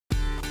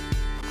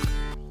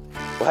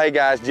Well, hey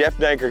guys, Jeff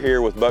Danker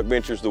here with Buck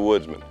Ventures the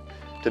Woodsman.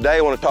 Today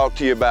I want to talk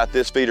to you about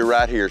this feeder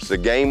right here. It's the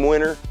game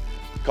winner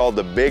called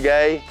the Big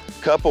A.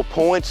 Couple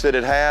points that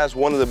it has.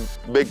 One of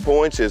the big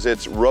points is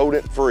it's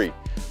rodent free.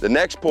 The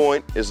next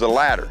point is the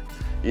ladder.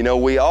 You know,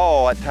 we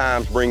all at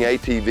times bring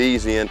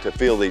ATVs in to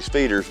fill these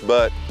feeders,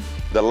 but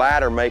the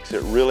ladder makes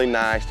it really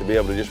nice to be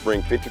able to just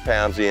bring 50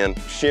 pounds in,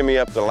 shimmy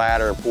up the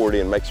ladder and pour it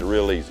in, makes it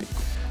real easy.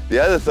 The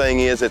other thing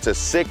is it's a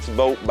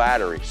 6-volt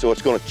battery, so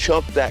it's going to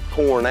chunk that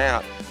corn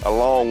out a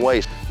long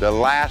ways.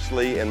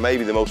 Lastly, and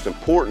maybe the most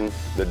important,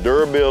 the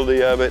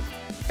durability of it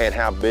and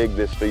how big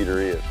this feeder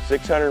is.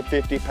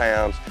 650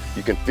 pounds,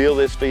 you can fill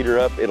this feeder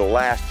up, it'll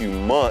last you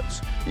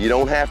months. You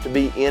don't have to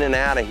be in and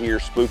out of here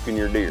spooking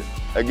your deer.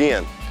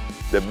 Again,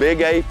 the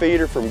Big A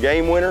feeder from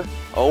Game Winner,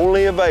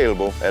 only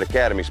available at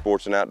Academy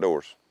Sports and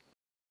Outdoors.